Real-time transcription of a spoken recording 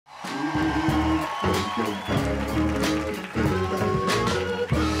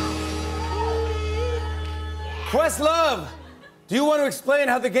Questlove, do you want to explain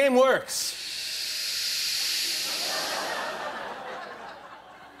how the game works?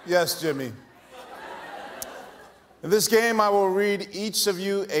 Yes, Jimmy. In this game, I will read each of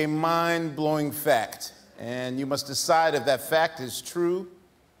you a mind-blowing fact, and you must decide if that fact is true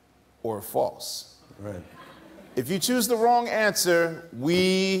or false. Right. If you choose the wrong answer,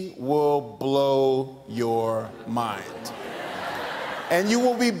 we will blow your mind. And you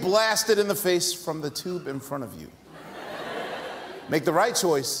will be blasted in the face from the tube in front of you. Make the right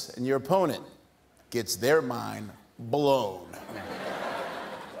choice, and your opponent gets their mind blown.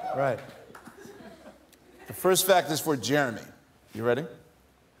 Right. The first fact is for Jeremy. You ready?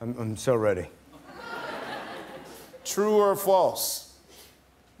 I'm so ready. True or false?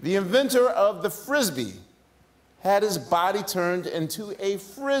 The inventor of the Frisbee had his body turned into a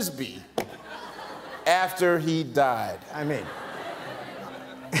Frisbee after he died. I mean,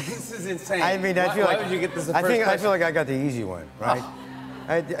 This is insane. I feel Why like would you get this the I first feel question? like I got the easy one, right?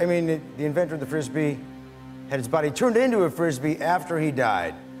 I mean, the inventor of the Frisbee had his body turned into a Frisbee after he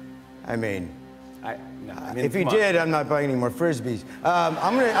died. I mean, if he did, I'm not buying any more Frisbees. I'm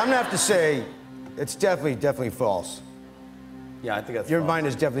gonna have to say it's definitely false. Yeah, I think that's Your false. mind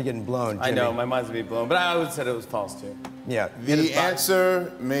is definitely getting blown, Jimmy. I know, my mind's gonna be blown, but I would have said it was false, too. Yeah. The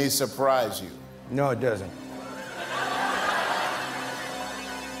answer may surprise you. No, it doesn't.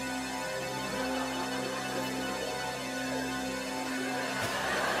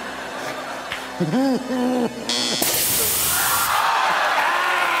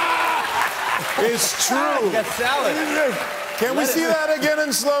 It's true. You got salad. Can we see that again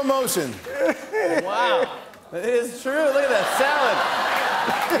in slow motion? Wow. It is true. Look at that salad.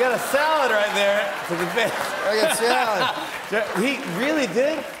 You got a salad right there to the face. I got salad. He really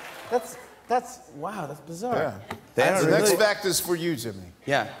did? Wow, that's bizarre. Yeah. The next fact is for you, Jimmy.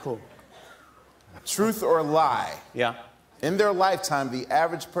 Yeah, cool. Truth or lie? Yeah. In their lifetime, the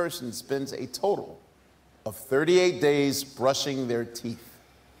average person spends a total of 38 days brushing their teeth.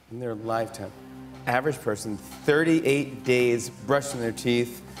 In their lifetime. Average person, 38 days brushing their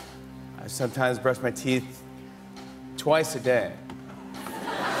teeth. I sometimes brush my teeth twice a day.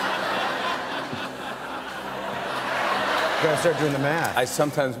 You gotta start doing the math. I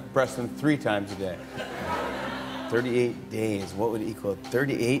sometimes brush them 3 times a day. 38 days. What would equal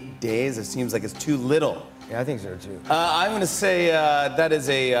 38 days? It seems like it's too little. Yeah, I think so too. I'm gonna say that is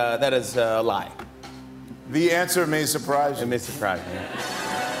a lie. The answer may surprise you. It may surprise me.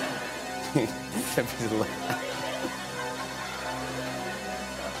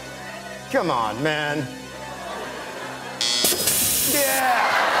 Come on, man. Yeah.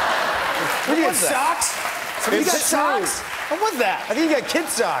 What, you got socks? Somebody got It's socks? What was that? I think you got kid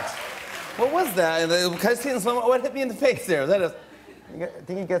socks. What was that? Can I see it in slow mo? What hit me in the face there? Was that I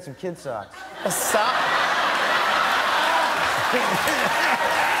think you got some kid socks. a sock?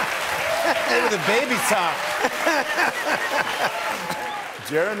 It was a baby sock.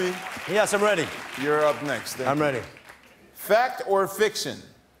 Jeremy, Yes, I'm ready. you're up next. Thank I'm you. ready. Fact or fiction?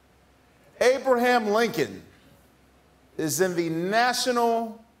 Abraham Lincoln is in the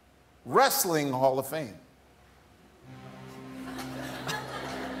National Wrestling Hall of Fame.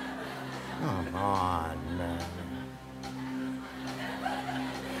 Come on, man.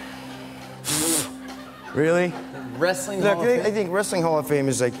 Really? Wrestling Look, Hall of Fame? I think Wrestling Hall of Fame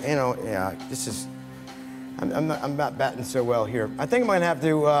is like, you know, yeah, this is. I'm not batting so well here. I think I'm gonna have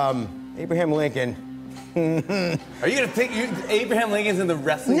to, Abraham Lincoln. Are you gonna pick Abraham Lincoln's in the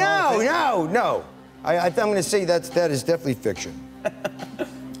Wrestling Hall of Fame? No. I'm gonna say that is definitely fiction.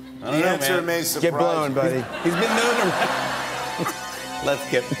 The answer may surprise Get blown, you. buddy. He's been known to.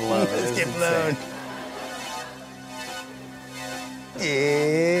 Let's get blown. Let's This get is blown.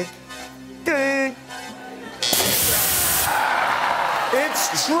 insane.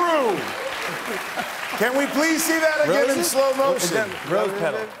 It's true. Can we please see that again in Roses? slow Is motion? that rose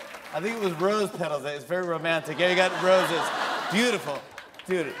petals? I think it was rose petals. It's very romantic. Yeah, you got roses. Beautiful.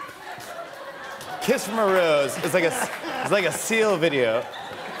 Dude. Kiss from a Rose. It's like a Seal video.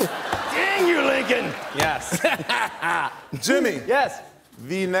 Dang you, Lincoln! Yes. Jimmy, Yes.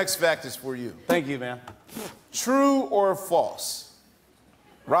 the next fact is for you. Thank you, man. True or false?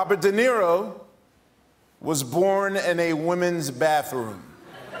 Robert De Niro was born in a women's bathroom.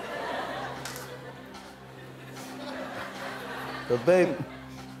 Good babe.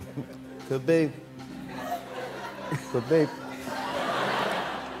 Good babe. Good babe.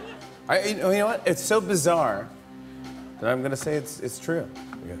 You know what? It's so bizarre that I'm gonna say it's true.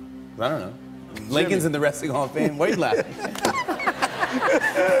 Yeah. I don't know. Lincoln's in the Wrestling Hall of Fame. Why are you laughing?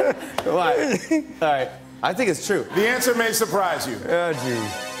 Why? All right. I think it's true. The answer may surprise you. Oh,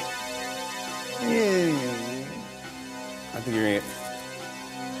 geez. think you're gonna get...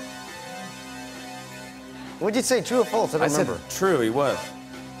 What'd you say, true or false? I don't remember. Said true, he was.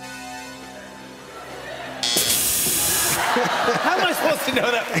 How am I supposed to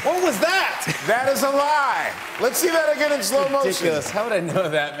know that? What was that? That is a lie. Let's see that again in slow motion. Ridiculous. How would I know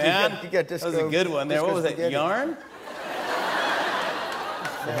that, man? You got disco, that was a good one there. What was it? spaghetti. Yarn?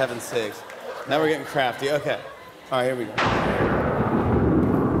 For heaven's sakes. Now we're getting crafty. Okay. All right, here we go.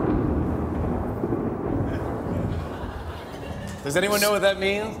 Does anyone know what that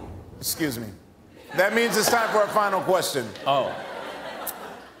means? Excuse me. That means it's time for our final question. Oh.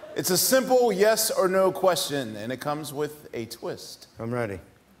 It's a simple yes or no question, and it comes with a twist. I'm ready.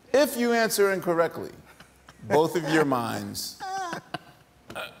 If you answer incorrectly, both of your minds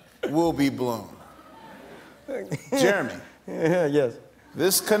will be blown. Jeremy. Yes.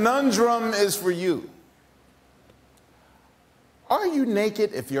 This conundrum is for you. Are you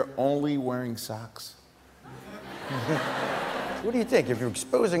naked if you're only wearing socks? What do you think? If you're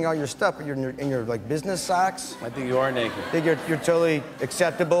exposing all your stuff in your like business socks, I think you are naked. think you're totally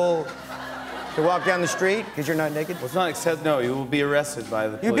acceptable to walk down the street because you're not naked? Well, it's not accept. No, you will be arrested by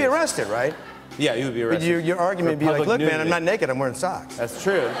the police. You'd be arrested, right? Yeah, you would be But arrested. your argument would be like, public look, man, nudity. I'm not naked, I'm wearing socks. That's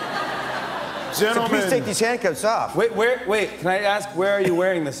true. So Gentlemen. please take these handcuffs off. Wait, can I ask, where are you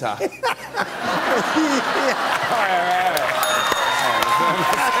wearing the sock? All right.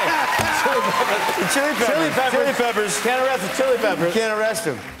 Chili peppers. Can't arrest the chili You peppers. can't arrest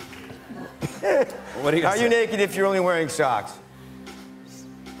him. What are you gonna Are say? you naked if you're only wearing socks?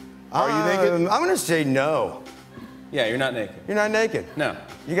 Are you naked? I'm gonna say no. Yeah, you're not naked. You're not naked. No.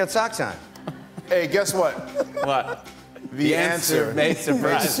 You got socks on. Hey, guess what? What? The answer may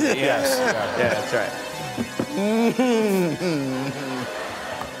surprise me. Yes. Yeah, that's right.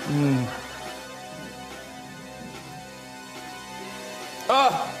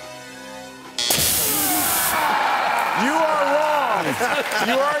 Oh, You are wrong.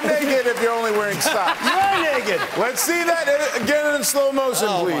 You are naked if you're only wearing socks. You are naked. Let's see that again in slow motion,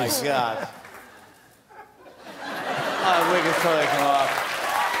 oh my please. God. Oh, the wig is totally come off.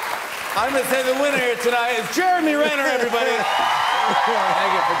 I'm going to say the winner here tonight is Jeremy Renner, everybody.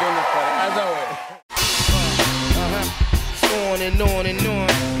 Thank you for doing this, buddy, as always. On and on and on.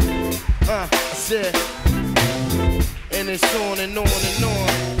 I said, and it's on and on and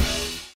on.